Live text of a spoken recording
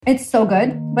It's so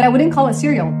good, but I wouldn't call it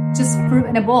cereal. Just fruit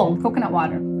in a bowl, coconut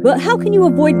water. But how can you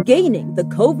avoid gaining the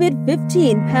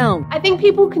COVID-15 pound? I think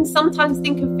people can sometimes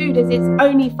think of food as its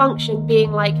only function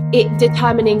being like it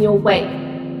determining your weight.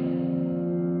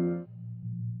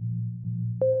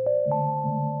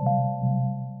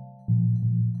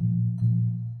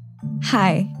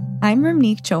 Hi, I'm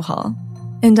Ramneek Johal.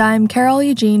 And I'm Carol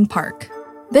Eugene Park.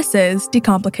 This is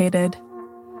Decomplicated.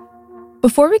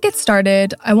 Before we get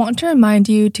started, I want to remind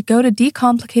you to go to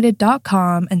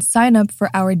decomplicated.com and sign up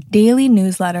for our daily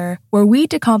newsletter where we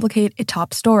decomplicate a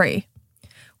top story.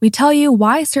 We tell you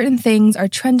why certain things are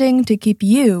trending to keep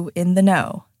you in the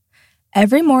know.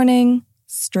 Every morning,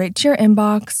 straight to your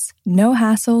inbox, no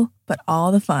hassle, but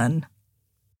all the fun.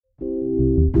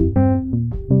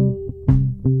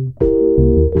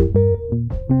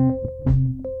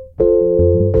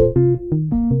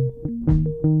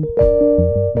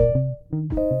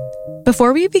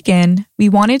 Before we begin, we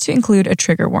wanted to include a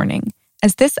trigger warning,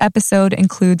 as this episode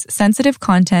includes sensitive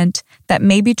content that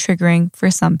may be triggering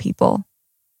for some people.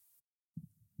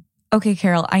 Okay,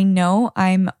 Carol, I know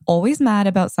I'm always mad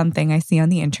about something I see on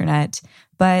the internet,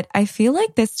 but I feel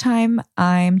like this time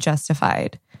I'm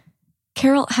justified.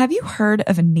 Carol, have you heard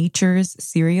of Nature's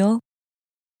cereal?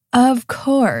 Of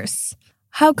course.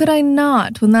 How could I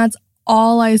not when that's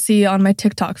all I see on my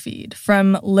TikTok feed,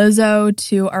 from Lizzo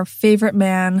to our favorite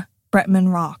man,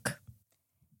 Bretman Rock.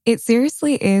 It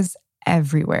seriously is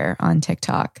everywhere on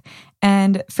TikTok.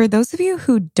 And for those of you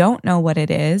who don't know what it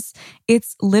is,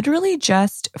 it's literally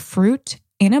just fruit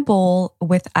in a bowl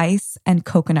with ice and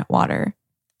coconut water.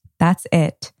 That's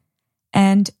it.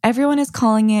 And everyone is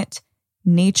calling it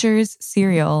Nature's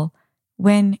cereal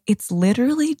when it's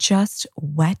literally just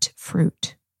wet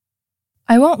fruit.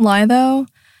 I won't lie though,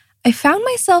 I found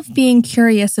myself being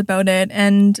curious about it,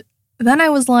 and then I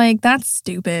was like, that's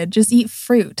stupid, just eat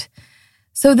fruit.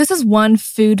 So this is one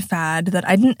food fad that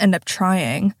I didn't end up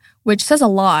trying, which says a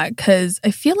lot because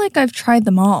I feel like I've tried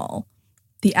them all.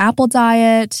 The apple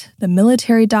diet, the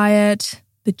military diet,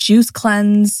 the juice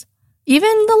cleanse, even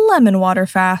the lemon water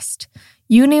fast.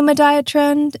 You name a diet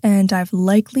trend, and I've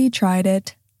likely tried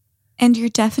it. And you're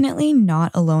definitely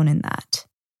not alone in that.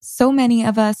 So many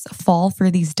of us fall for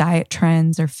these diet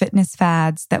trends or fitness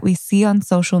fads that we see on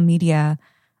social media,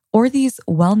 or these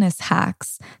wellness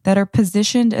hacks that are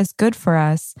positioned as good for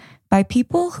us by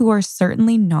people who are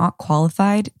certainly not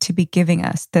qualified to be giving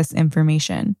us this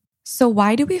information. So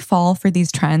why do we fall for these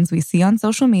trends we see on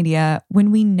social media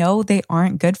when we know they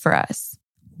aren't good for us?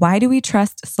 Why do we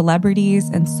trust celebrities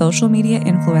and social media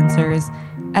influencers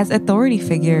as authority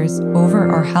figures over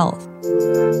our health?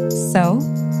 So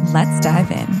let's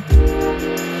dive in.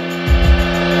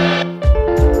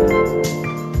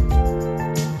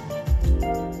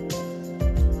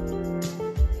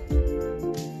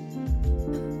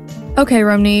 Okay,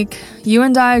 Ramneek, you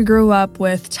and I grew up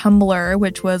with Tumblr,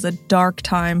 which was a dark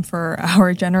time for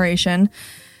our generation.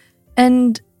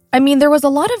 And I mean, there was a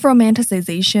lot of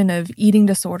romanticization of eating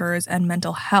disorders and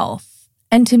mental health.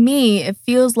 And to me, it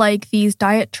feels like these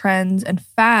diet trends and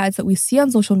fads that we see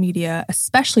on social media,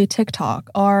 especially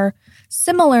TikTok, are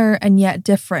similar and yet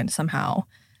different somehow.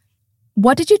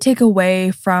 What did you take away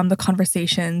from the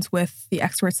conversations with the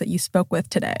experts that you spoke with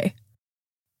today?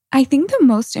 I think the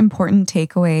most important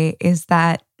takeaway is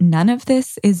that none of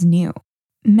this is new.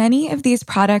 Many of these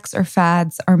products or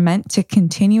fads are meant to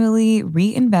continually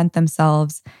reinvent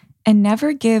themselves and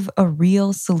never give a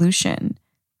real solution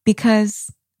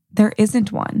because there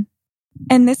isn't one.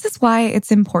 And this is why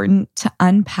it's important to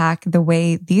unpack the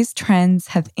way these trends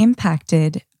have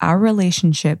impacted our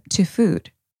relationship to food.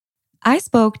 I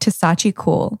spoke to Sachi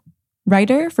Koul,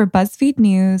 writer for BuzzFeed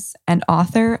News and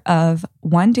author of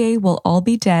One Day We'll All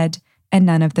Be Dead and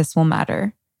None of This Will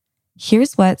Matter.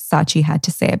 Here's what Sachi had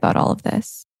to say about all of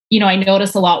this. You know, I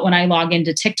notice a lot when I log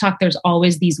into TikTok, there's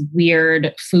always these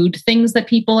weird food things that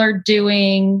people are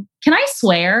doing. Can I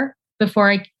swear before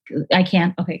I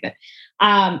can? Okay, good.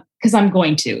 Because I'm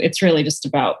going to. It's really just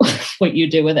about what you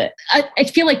do with it. I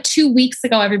feel like 2 weeks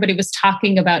ago, everybody was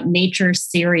talking about Nature's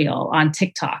cereal on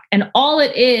TikTok. And all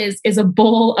it is a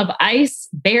bowl of ice,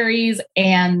 berries,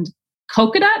 and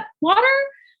coconut water,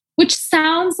 which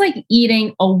sounds like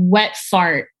eating a wet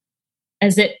fart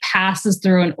as it passes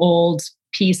through an old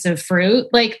piece of fruit.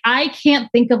 Like, I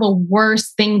can't think of a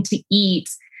worse thing to eat.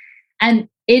 And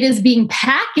it is being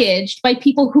packaged by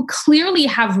people who clearly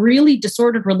have really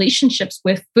disordered relationships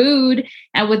with food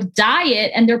and with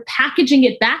diet. And they're packaging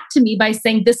it back to me by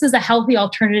saying, this is a healthy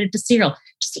alternative to cereal.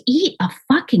 Just eat a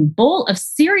fucking bowl of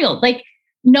cereal. Like,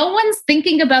 no one's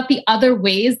thinking about the other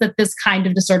ways that this kind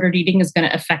of disordered eating is going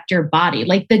to affect your body.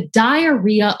 Like, the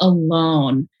diarrhea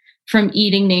alone from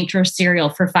eating nature cereal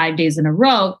for 5 days in a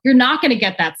row, you're not going to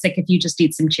get that sick if you just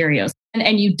eat some Cheerios.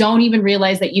 And you don't even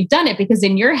realize that you've done it because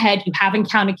in your head, you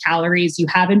haven't counted calories, you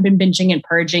haven't been binging and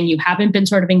purging, you haven't been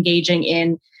sort of engaging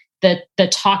in the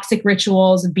toxic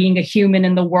rituals of being a human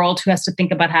in the world who has to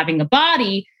think about having a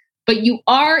body, but you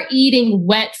are eating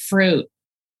wet fruit.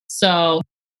 So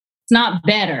it's not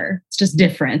better, it's just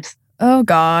different. Oh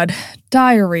God,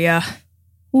 diarrhea.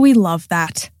 We love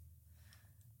that.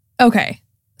 Okay,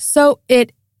 so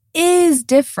it is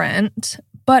different,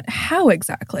 but how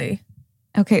exactly?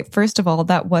 Okay, first of all,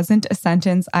 that wasn't a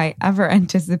sentence I ever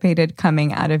anticipated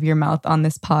coming out of your mouth on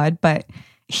this pod, but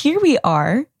here we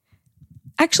are.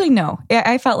 Actually, no,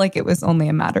 I felt like it was only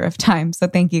a matter of time, so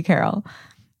thank you, Carol.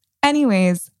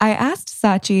 Anyways, I asked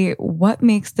Sachi what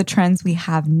makes the trends we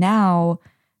have now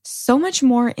so much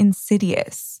more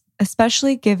insidious,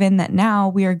 especially given that now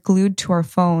we are glued to our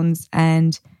phones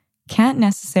and can't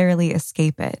necessarily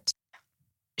escape it.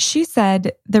 She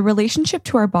said the relationship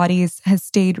to our bodies has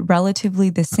stayed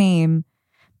relatively the same,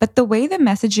 but the way the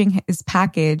messaging is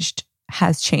packaged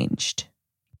has changed.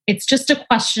 It's just a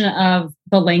question of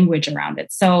the language around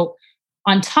it. So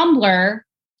on Tumblr,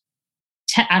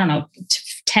 I don't know,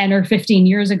 10 or 15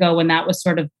 years ago, when that was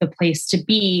sort of the place to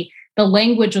be, the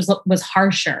language was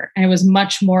harsher. And it was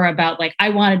much more about like, I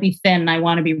want to be thin, and I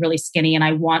want to be really skinny, and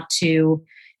I want to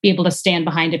be able to stand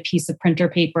behind a piece of printer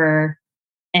paper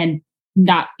and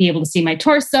not be able to see my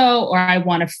torso, or I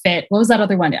want to fit, what was that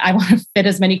other one? I want to fit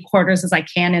as many quarters as I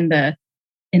can in the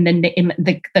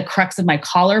crux of my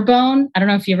collarbone. I don't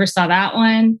know if you ever saw that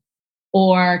one.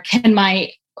 Or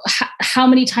how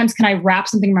many times can I wrap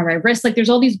something around my wrist? Like there's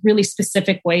all these really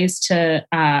specific ways to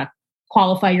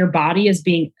qualify your body as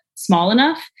being small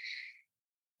enough.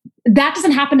 That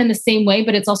doesn't happen in the same way,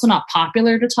 but it's also not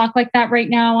popular to talk like that right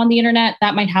now on the internet.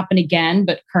 That might happen again,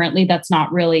 but currently that's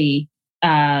not really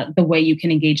the way you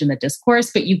can engage in the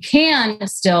discourse. But you can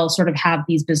still sort of have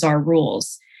these bizarre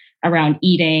rules around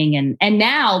eating. And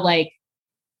now, like,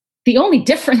 the only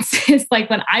difference is like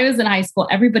when I was in high school,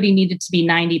 everybody needed to be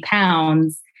 90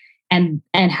 pounds and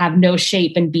have no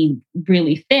shape and be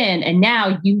really thin. And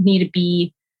now you need to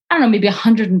be, I don't know, maybe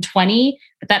 120,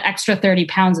 but that extra 30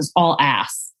 pounds is all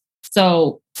ass.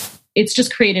 So it's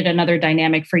just created another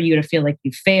dynamic for you to feel like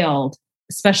you failed,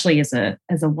 especially as a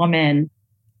woman.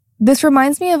 This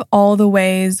reminds me of all the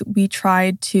ways we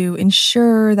tried to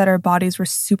ensure that our bodies were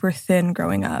super thin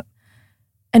growing up.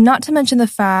 And not to mention the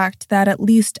fact that at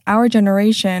least our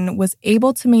generation was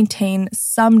able to maintain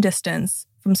some distance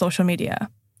from social media.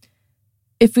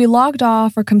 If we logged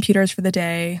off our computers for the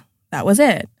day, that was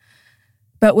it.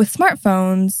 But with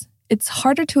smartphones, it's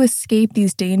harder to escape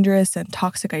these dangerous and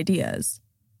toxic ideas.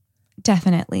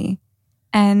 Definitely.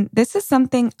 And this is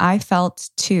something I felt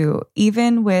too,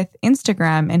 even with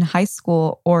Instagram in high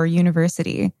school or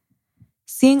university.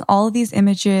 Seeing all of these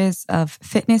images of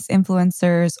fitness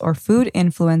influencers or food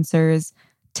influencers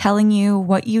telling you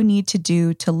what you need to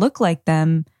do to look like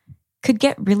them could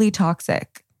get really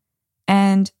toxic.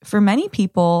 And for many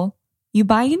people, you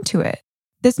buy into it.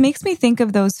 This makes me think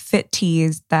of those fit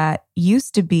teas that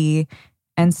used to be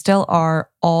and still are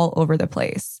all over the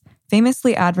place,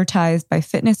 famously advertised by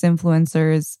fitness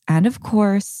influencers and, of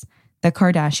course, the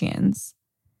Kardashians.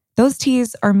 Those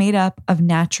teas are made up of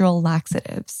natural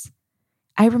laxatives.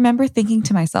 I remember thinking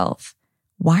to myself,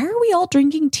 why are we all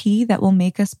drinking tea that will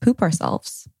make us poop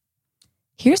ourselves?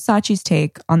 Here's Sachi's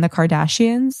take on the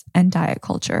Kardashians and diet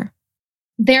culture.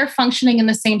 They're functioning in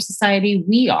the same society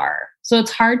we are. So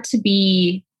it's hard to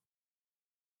be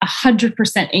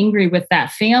 100% angry with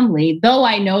that family, though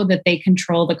I know that they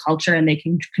control the culture and they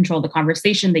can control the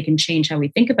conversation. They can change how we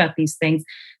think about these things.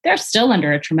 They're still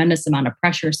under a tremendous amount of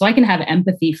pressure. So I can have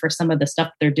empathy for some of the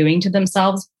stuff they're doing to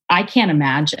themselves. I can't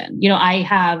imagine. You know, I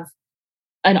have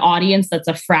an audience that's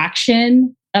a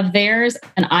fraction of theirs,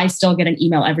 and I still get an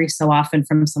email every so often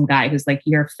from some guy who's like,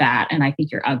 you're fat and I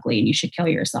think you're ugly and you should kill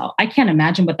yourself. I can't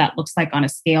imagine what that looks like on a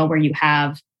scale where you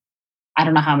have, I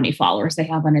don't know how many followers they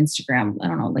have on Instagram. I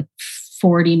don't know, like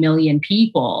 40 million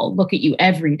people look at you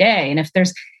every day. And if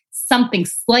there's something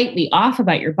slightly off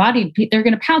about your body, they're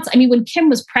going to pounce. I mean, when Kim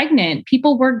was pregnant,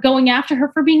 people were going after her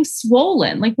for being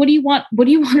swollen. Like, what do you want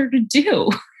her to do?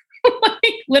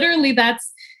 Like, literally,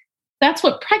 that's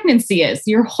what pregnancy is.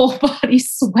 Your whole body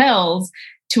swells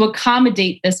to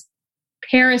accommodate this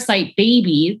parasite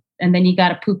baby, and then you got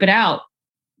to poop it out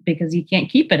because you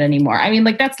can't keep it anymore. I mean,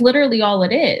 like, that's literally all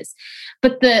it is.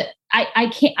 But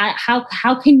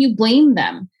how can you blame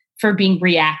them for being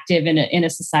reactive in a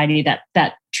society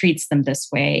that treats them this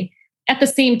way? At the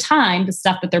same time, the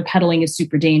stuff that they're peddling is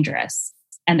super dangerous,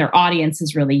 and their audience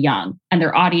is really young, and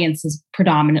their audience is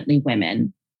predominantly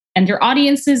women. And your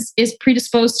audience is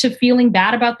predisposed to feeling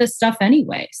bad about this stuff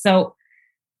anyway. So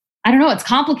I don't know, it's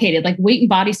complicated. Like weight and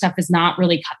body stuff is not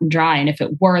really cut and dry. And if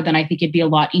it were, then I think it'd be a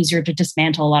lot easier to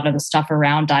dismantle a lot of the stuff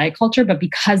around diet culture. But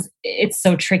because it's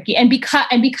so tricky and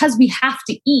because we have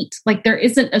to eat, like there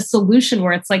isn't a solution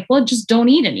where it's like, well, just don't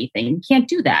eat anything. You can't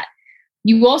do that.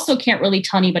 You also can't really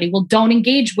tell anybody, well, don't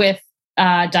engage with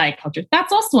diet culture.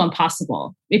 That's also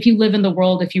impossible. If you live in the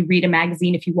world, if you read a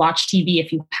magazine, if you watch TV,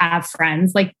 if you have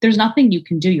friends, like there's nothing you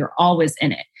can do. You're always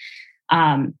in it.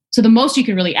 So the most you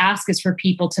can really ask is for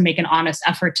people to make an honest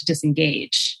effort to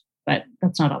disengage. But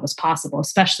that's not always possible,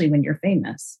 especially when you're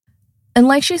famous. And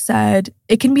like she said,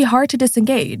 it can be hard to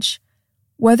disengage.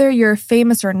 Whether you're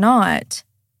famous or not,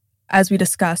 as we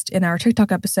discussed in our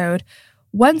TikTok episode,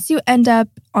 once you end up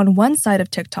on one side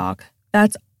of TikTok,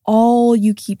 that's all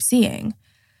you keep seeing.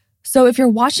 So if you're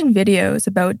watching videos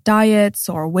about diets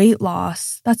or weight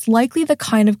loss, that's likely the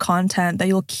kind of content that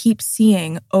you'll keep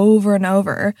seeing over and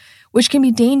over, which can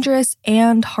be dangerous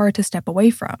and hard to step away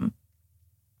from.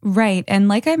 Right. And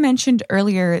like I mentioned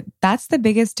earlier, that's the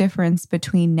biggest difference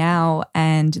between now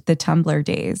and the Tumblr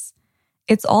days.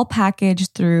 It's all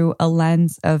packaged through a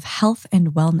lens of health and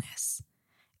wellness.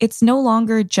 It's no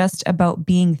longer just about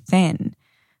being thin,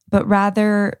 but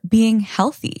rather being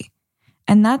healthy.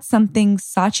 And that's something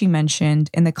Sachi mentioned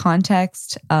in the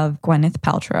context of Gwyneth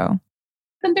Paltrow.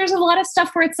 And there's a lot of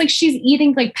stuff where it's like she's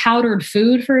eating like powdered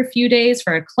food for a few days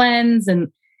for a cleanse.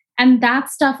 And that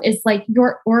stuff is like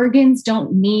your organs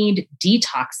don't need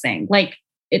detoxing. Like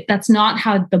that's not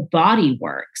how the body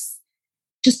works.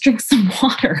 Just drink some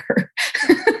water.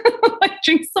 Like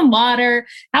drink some water,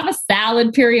 have a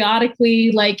salad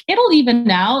periodically. Like it'll even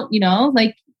out, you know,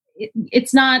 like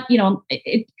it's not, you know,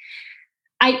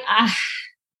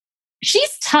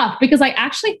 she's tough because I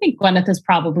actually think Gwyneth is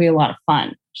probably a lot of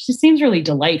fun. She seems really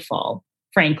delightful,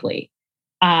 frankly.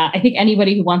 I think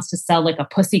anybody who wants to sell like a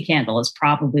pussy candle is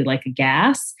probably like a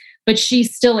gas, but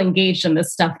she's still engaged in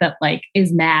this stuff that like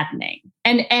is maddening.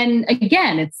 And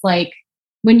again, it's like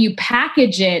when you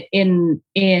package it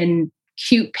in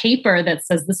cute paper that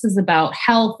says this is about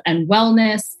health and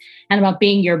wellness and about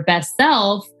being your best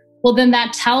self, well, then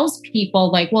that tells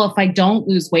people like, well, if I don't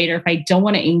lose weight or if I don't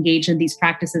want to engage in these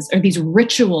practices or these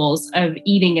rituals of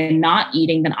eating and not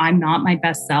eating, then I'm not my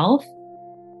best self.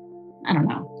 I don't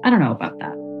know. I don't know about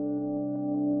that.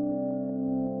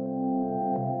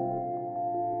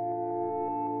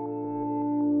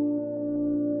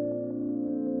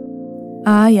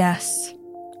 Ah, yes.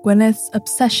 Gwyneth's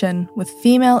obsession with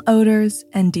female odors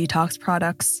and detox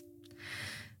products.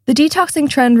 The detoxing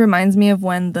trend reminds me of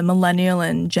when the millennial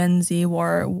and Gen Z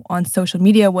war on social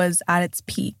media was at its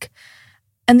peak.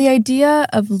 And the idea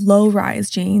of low-rise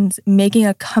jeans making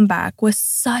a comeback was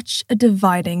such a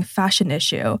dividing fashion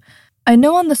issue. I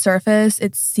know on the surface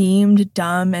it seemed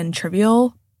dumb and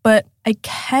trivial, but I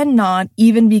cannot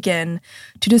even begin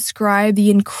to describe the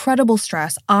incredible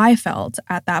stress I felt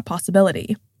at that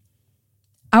possibility.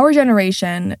 Our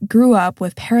generation grew up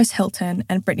with Paris Hilton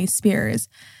and Britney Spears,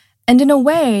 and in a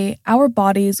way, our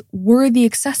bodies were the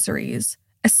accessories,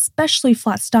 especially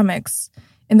flat stomachs,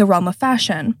 in the realm of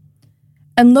fashion.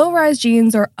 And low-rise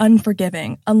jeans are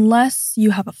unforgiving unless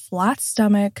you have a flat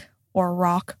stomach or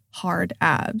rock-hard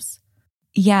abs.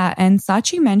 Yeah, and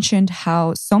Sachi mentioned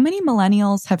how so many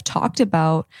millennials have talked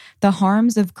about the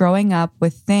harms of growing up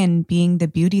with thin being the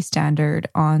beauty standard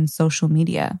on social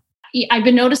media. I've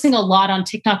been noticing a lot on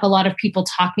TikTok, a lot of people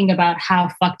talking about how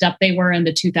fucked up they were in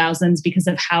the 2000s because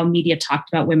of how media talked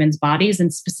about women's bodies,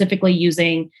 and specifically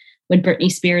using when Britney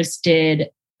Spears did,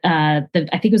 I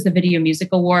think it was the Video Music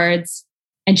Awards,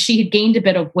 and she had gained a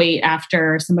bit of weight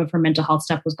after some of her mental health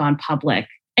stuff was gone public.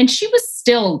 And she was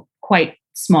still quite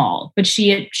small, but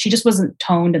she just wasn't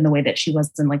toned in the way that she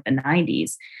was in like the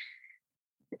 90s.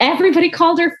 Everybody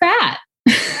called her fat.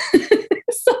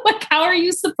 So like, how are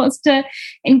you supposed to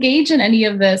engage in any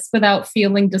of this without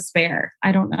feeling despair?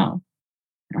 I don't know.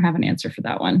 I don't have an answer for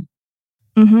that one.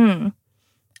 Mm-hmm.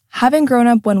 Having grown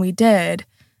up when we did,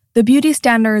 the beauty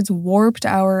standards warped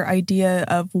our idea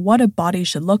of what a body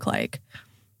should look like.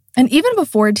 And even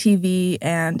before TV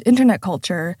and internet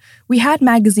culture, we had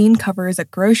magazine covers at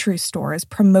grocery stores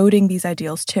promoting these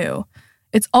ideals too.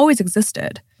 It's always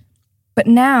existed. But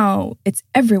now it's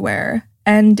everywhere,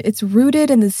 and it's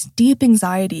rooted in this deep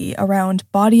anxiety around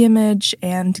body image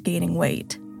and gaining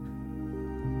weight.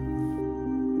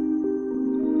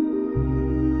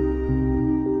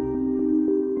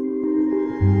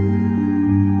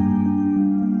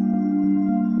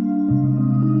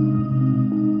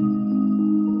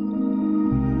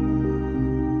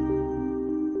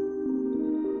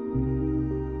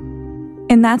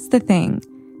 And that's the thing.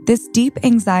 This deep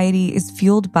anxiety is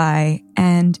fueled by,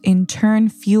 and in turn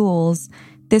fuels,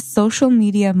 this social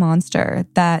media monster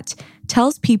that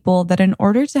tells people that in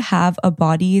order to have a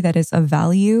body that is of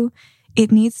value,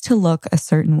 it needs to look a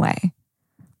certain way.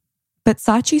 But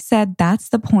Sachi said that's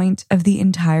the point of the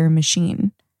entire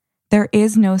machine. There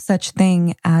is no such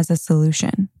thing as a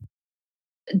solution.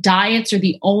 Diets are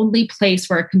the only place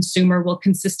where a consumer will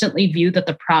consistently view that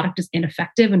the product is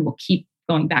ineffective and will keep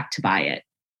going back to buy it.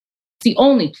 It's the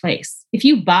only place. If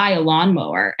you buy a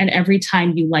lawnmower and every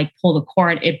time you pull the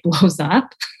cord, it blows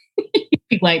up, you'd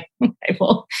be like, okay,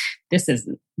 well, this is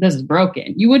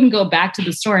broken. You wouldn't go back to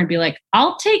the store and be like,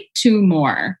 I'll take 2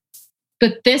 more,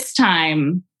 but this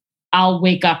time I'll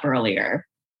wake up earlier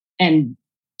and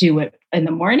do it in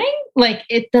the morning.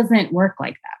 It doesn't work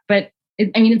like that. But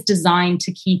it's designed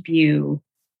to keep you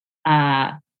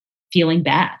feeling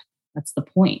bad. That's the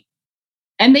point.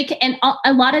 And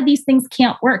a lot of these things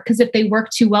can't work because if they work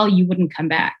too well, you wouldn't come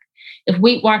back. If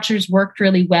Weight Watchers worked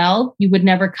really well, you would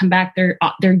never come back. Their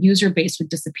user base would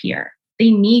disappear.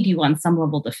 They need you on some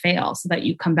level to fail so that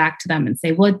you come back to them and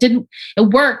say, well, it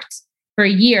worked for a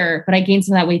year, but I gained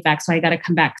some of that weight back, so I got to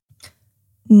come back.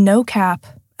 No cap,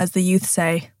 as the youth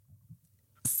say.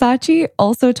 Sachi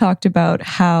also talked about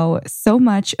how so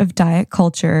much of diet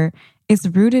culture is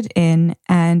rooted in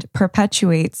and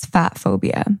perpetuates fat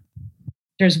phobia.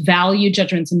 There's value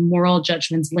judgments and moral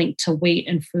judgments linked to weight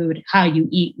and food, how you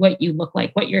eat, what you look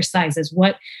like, what your size is,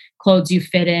 what clothes you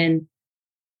fit in.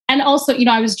 And also,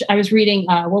 I was reading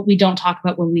What We Don't Talk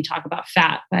About When We Talk About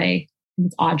Fat by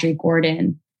Audrey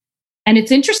Gordon. And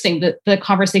it's interesting that the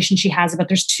conversation she has about,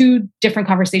 there's 2 different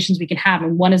conversations we can have.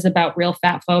 And one is about real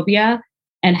fat phobia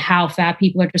and how fat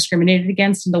people are discriminated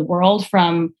against in the world,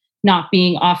 from not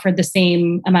being offered the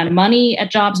same amount of money at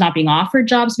jobs, not being offered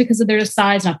jobs because of their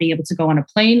size, not being able to go on a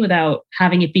plane without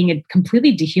having it being a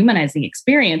completely dehumanizing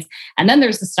experience. And then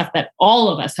there's the stuff that all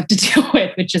of us have to deal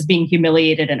with, which is being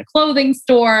humiliated in a clothing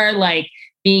store,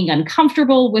 being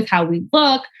uncomfortable with how we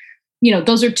look.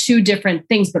 Those are 2 different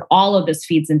things, but all of this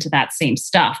feeds into that same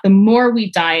stuff. The more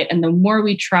we diet and the more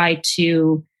we try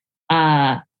to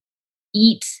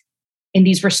eat in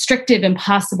these restrictive,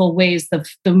 impossible ways,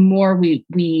 the more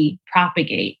we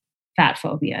propagate fat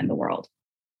phobia in the world.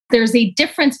 There's a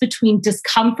difference between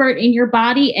discomfort in your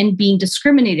body and being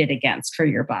discriminated against for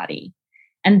your body.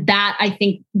 And that, I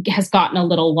think, has gotten a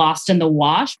little lost in the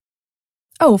wash.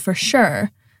 Oh, for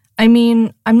sure.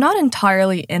 I'm not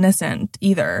entirely innocent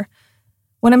either.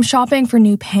 When I'm shopping for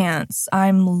new pants,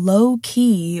 I'm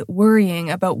low-key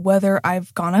worrying about whether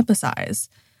I've gone up a size.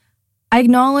 I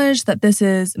acknowledge that this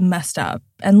is messed up,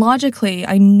 and logically,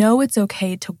 I know it's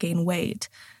okay to gain weight,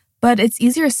 but it's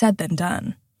easier said than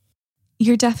done.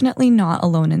 You're definitely not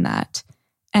alone in that.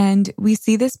 And we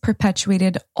see this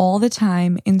perpetuated all the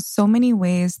time in so many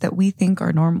ways that we think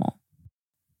are normal.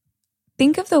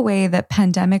 Think of the way that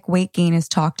pandemic weight gain is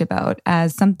talked about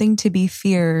as something to be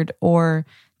feared or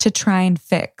to try and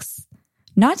fix,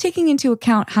 not taking into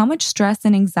account how much stress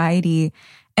and anxiety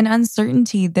and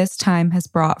uncertainty this time has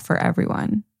brought for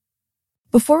everyone.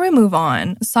 Before we move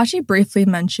on, Sachi briefly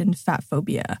mentioned fat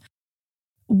phobia.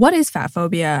 What is fat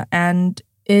phobia, and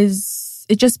is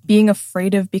it just being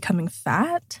afraid of becoming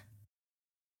fat?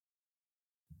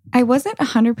 I wasn't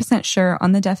 100% sure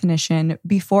on the definition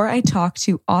before I talked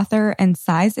to author and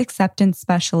size acceptance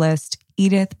specialist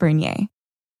Edith Bernier.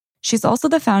 She's also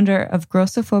the founder of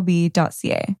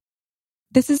grossophobie.ca.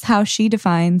 This is how she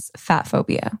defines fat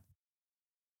phobia.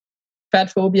 Fat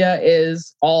phobia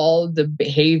is all the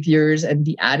behaviors and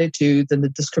the attitudes and the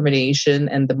discrimination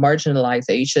and the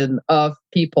marginalization of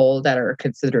people that are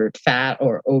considered fat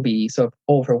or obese or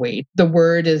overweight. The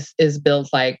word is built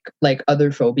like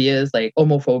other phobias, like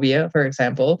homophobia, for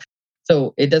example.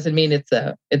 So it doesn't mean it's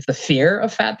the fear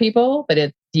of fat people, but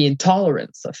it's the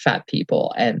intolerance of fat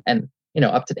people and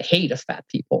up to the hate of fat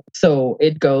people. So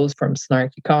it goes from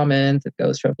snarky comments, it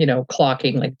goes from,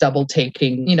 clocking, like double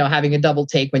taking, having a double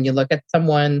take when you look at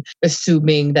someone,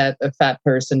 assuming that a fat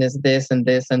person is this and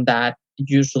that.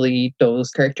 Usually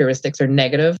those characteristics are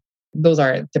negative. Those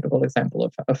are a typical example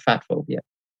of fat phobia.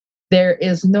 There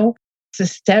is no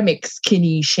systemic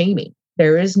skinny shaming.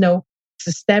 There is no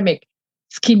systemic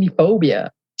skinny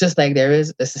phobia, just like there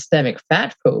is a systemic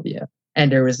fat phobia. And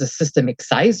there is a systemic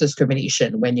size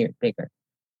discrimination when you're bigger.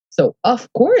 So, of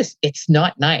course, it's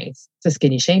not nice to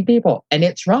skinny shame people. And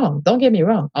it's wrong. Don't get me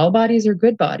wrong. All bodies are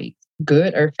good bodies.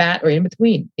 Good or fat or in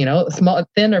between. Small,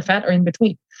 thin or fat or in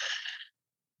between.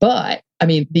 But,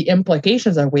 the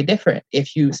implications are way different.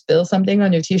 If you spill something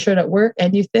on your t-shirt at work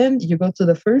and you're thin, you go to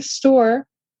the first store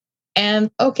and,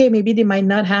 okay, maybe they might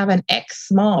not have an X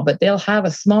small, but they'll have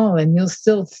a small and you'll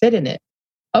still fit in it.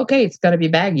 Okay, it's going to be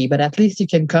baggy, but at least you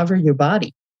can cover your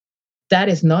body. That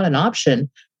is not an option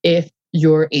if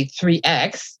you're a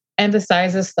 3X and the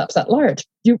size stops at large.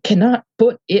 You cannot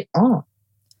put it on.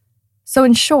 So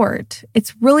in short,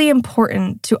 it's really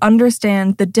important to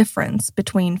understand the difference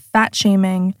between fat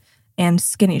shaming and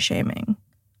skinny shaming.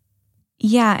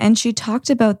 Yeah, and she talked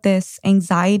about this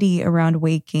anxiety around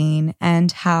weight gain and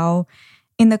how,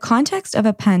 in the context of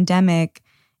a pandemic,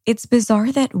 it's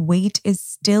bizarre that weight is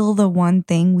still the one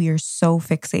thing we are so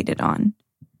fixated on.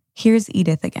 Here's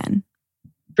Edith again.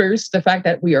 First, the fact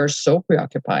that we are so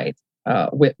preoccupied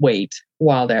with weight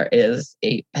while there is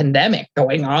a pandemic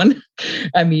going on.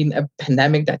 I mean, a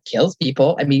pandemic that kills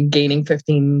people. I mean, gaining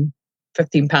 15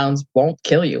 pounds won't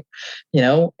kill you,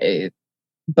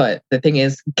 but the thing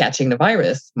is, catching the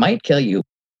virus might kill you.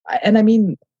 And I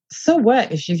mean, so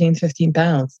what if you gain 15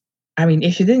 pounds? I mean,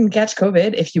 if you didn't catch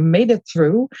COVID, if you made it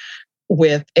through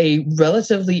with a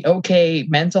relatively okay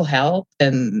mental health,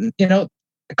 and,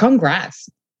 congrats.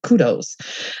 Kudos,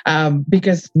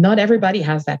 because not everybody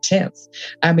has that chance.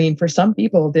 I mean, for some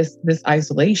people, this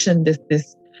isolation,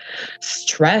 this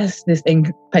stress, this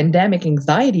pandemic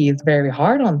anxiety is very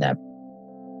hard on them.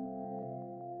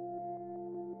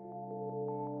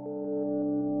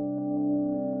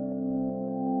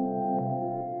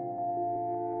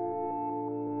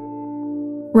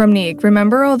 Ramneek,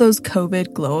 remember all those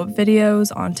COVID glow-up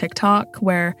videos on TikTok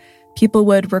where people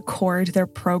would record their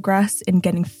progress in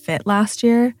getting fit last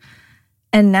year?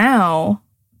 And now,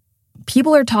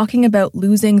 people are talking about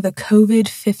losing the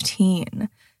COVID-15.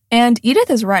 And Edith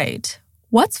is right.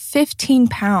 What's 15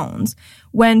 pounds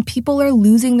when people are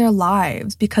losing their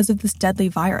lives because of this deadly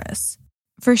virus?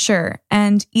 For sure.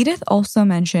 And Edith also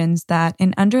mentions that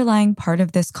an underlying part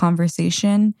of this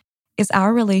conversation is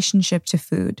our relationship to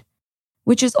food,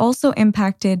 which is also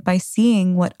impacted by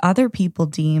seeing what other people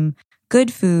deem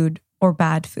good food or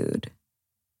bad food.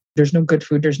 There's no good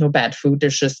food. There's no bad food.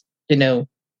 There's just,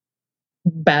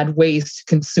 bad ways to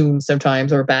consume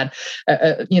sometimes, or bad,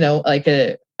 like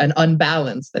an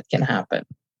unbalance that can happen.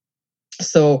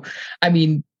 So, I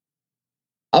mean,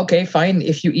 okay, fine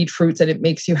if you eat fruits and it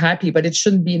makes you happy, but it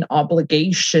shouldn't be an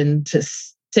obligation to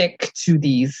stick to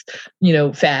these,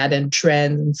 fad and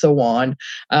trends and so on.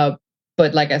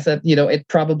 But like I said, it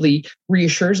probably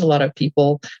reassures a lot of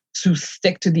people to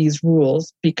stick to these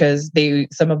rules because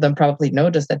some of them probably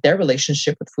noticed that their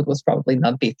relationship with food was probably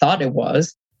not they thought it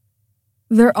was.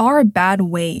 There are bad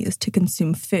ways to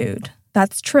consume food.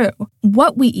 That's true.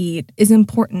 What we eat is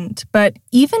important, but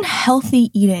even healthy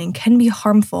eating can be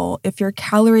harmful if you're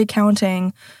calorie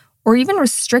counting or even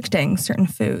restricting certain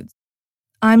foods.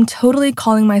 I'm totally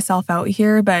calling myself out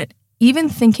here, but even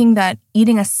thinking that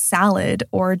eating a salad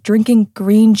or drinking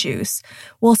green juice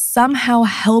will somehow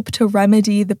help to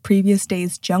remedy the previous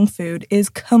day's junk food is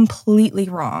completely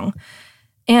wrong.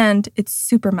 And it's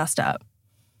super messed up.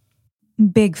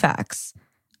 Big facts.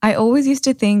 I always used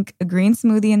to think a green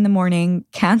smoothie in the morning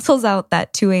cancels out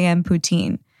that 2 a.m.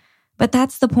 poutine. But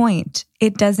that's the point.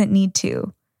 It doesn't need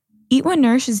to. Eat what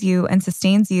nourishes you and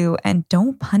sustains you, and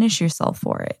don't punish yourself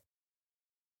for it.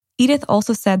 Edith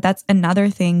also said that's another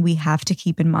thing we have to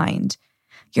keep in mind.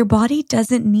 Your body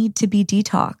doesn't need to be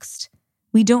detoxed.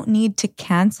 We don't need to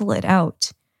cancel it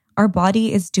out. Our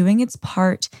body is doing its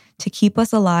part to keep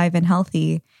us alive and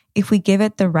healthy if we give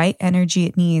it the right energy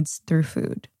it needs through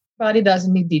food. Body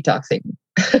doesn't need detoxing.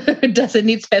 It doesn't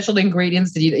need special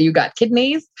ingredients. You got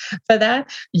kidneys for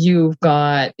that. You've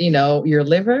got, your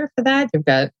liver for that. You've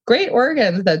got great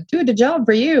organs that do the job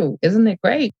for you. Isn't it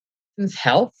great?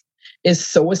 Health is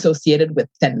so associated with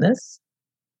thinness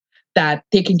that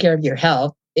taking care of your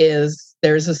health there's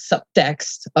a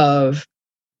subtext of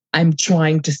I'm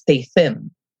trying to stay thin.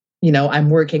 I'm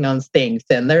working on staying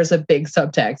thin. There's a big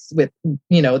subtext with,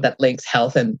 that links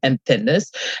health and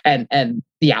thinness and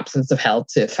the absence of health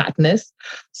to fatness.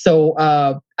 So,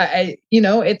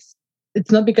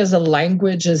 it's not because the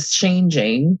language is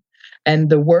changing and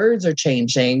the words are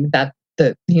changing that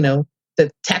the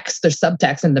text or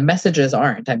subtext and the messages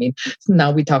aren't. I mean,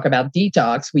 now we talk about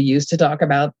detox. We used to talk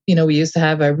about, we used to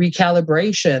have a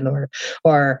recalibration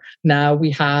or now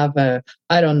we have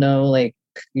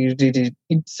you do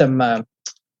some,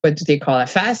 what do they call it?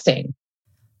 Fasting.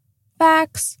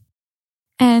 Facts.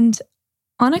 And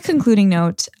on a concluding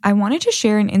note, I wanted to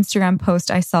share an Instagram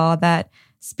post I saw that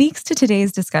speaks to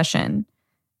today's discussion.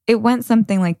 It went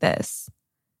something like this.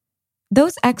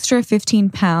 Those extra 15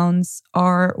 pounds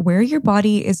are where your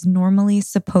body is normally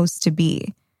supposed to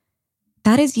be.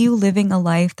 That is you living a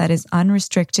life that is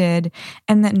unrestricted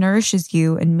and that nourishes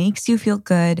you and makes you feel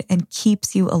good and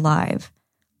keeps you alive.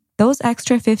 Those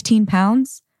extra 15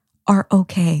 pounds are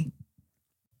okay.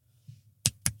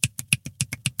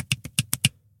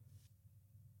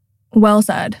 Well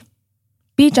said.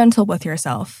 Be gentle with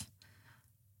yourself.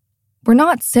 We're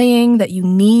not saying that you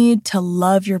need to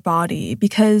love your body,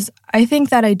 because I think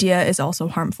that idea is also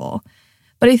harmful.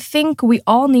 But I think we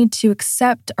all need to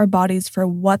accept our bodies for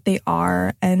what they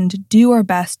are and do our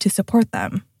best to support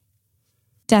them.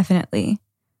 Definitely.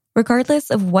 Regardless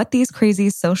of what these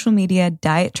crazy social media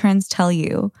diet trends tell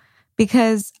you,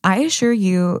 because I assure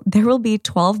you there will be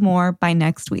 12 more by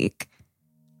next week.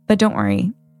 But don't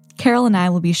worry, Carol and I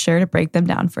will be sure to break them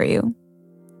down for you.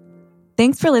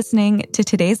 Thanks for listening to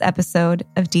today's episode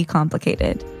of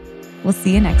Decomplicated. We'll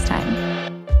see you next time.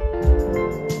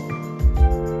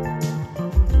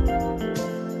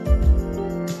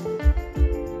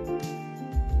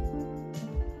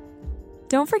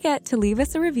 Don't forget to leave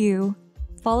us a review,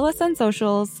 follow us on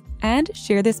socials, and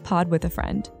share this pod with a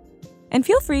friend. And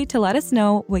feel free to let us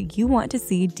know what you want to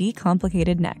see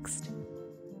decomplicated next.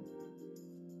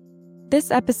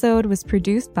 This episode was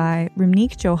produced by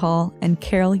Ramneek Johal and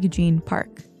Carol Eugene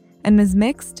Park, and was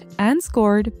mixed and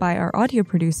scored by our audio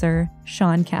producer,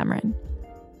 Sean Cameron.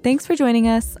 Thanks for joining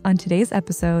us on today's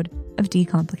episode of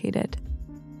Decomplicated.